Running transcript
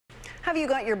Have you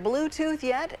got your Bluetooth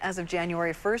yet? As of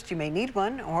January 1st, you may need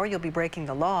one, or you'll be breaking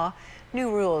the law.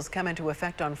 New rules come into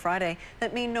effect on Friday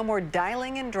that mean no more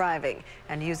dialing and driving.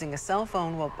 And using a cell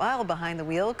phone while behind the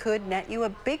wheel could net you a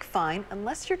big fine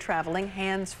unless you're traveling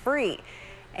hands-free.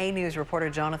 A News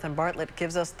reporter Jonathan Bartlett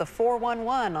gives us the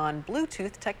 411 on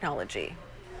Bluetooth technology.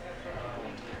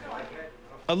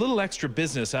 A little extra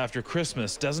business after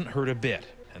Christmas doesn't hurt a bit,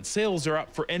 and sales are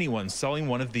up for anyone selling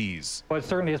one of these. Well, it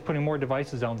certainly is putting more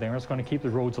devices out there. It's going to keep the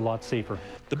roads a lot safer.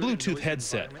 The Bluetooth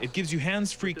headset, it gives you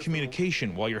hands-free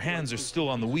communication while your hands are still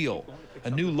on the wheel. A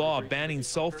new law banning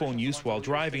cell phone use while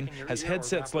driving has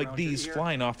headsets like these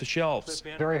flying off the shelves.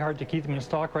 Very hard to keep them in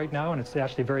stock right now, and it's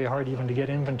actually very hard even to get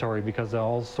inventory because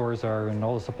all the stores are and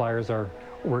all the suppliers are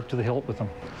worked to the hilt with them.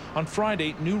 On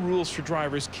Friday, new rules for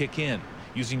drivers kick in.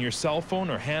 Using your cell phone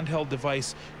or handheld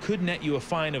device could net you a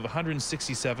fine of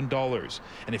 $167.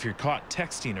 And if you're caught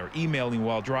texting or emailing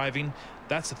while driving,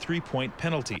 that's a 3-point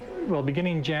penalty. Well,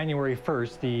 beginning January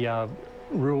 1st, the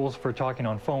rules for talking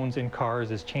on phones in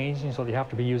cars is changing, so you have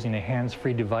to be using a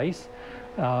hands-free device.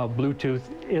 Bluetooth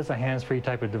is a hands-free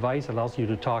type of device. It allows you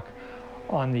to talk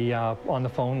on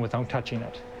the phone without touching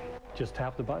it. Just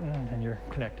tap the button and you're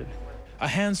connected. A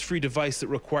hands-free device that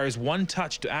requires one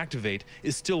touch to activate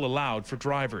is still allowed for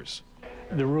drivers.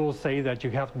 The rules say that you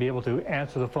have to be able to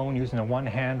answer the phone using a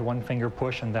one-hand, one-finger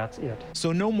push, and that's it.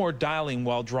 So no more dialing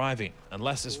while driving,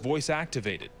 unless it's voice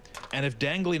activated. And if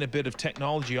dangling a bit of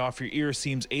technology off your ear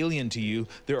seems alien to you,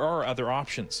 there are other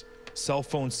options. Cell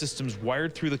phone systems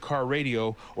wired through the car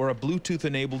radio or a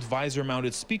Bluetooth-enabled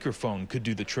visor-mounted speakerphone could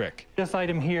do the trick. This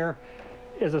item here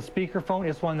is a speakerphone.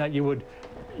 It's one that you would,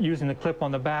 using the clip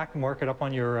on the back, mark it up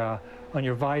on your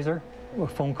visor. When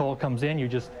a phone call comes in, you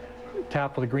just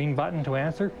tap the green button to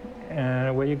answer, and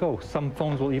away you go. Some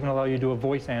phones will even allow you to do a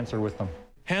voice answer with them.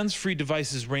 Hands-free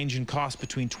devices range in cost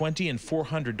between $20 and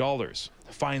 $400.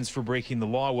 Fines for breaking the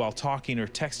law while talking or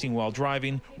texting while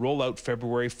driving roll out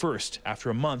February 1st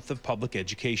after a month of public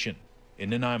education.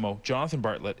 In Nanaimo, Jonathan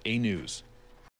Bartlett, A News.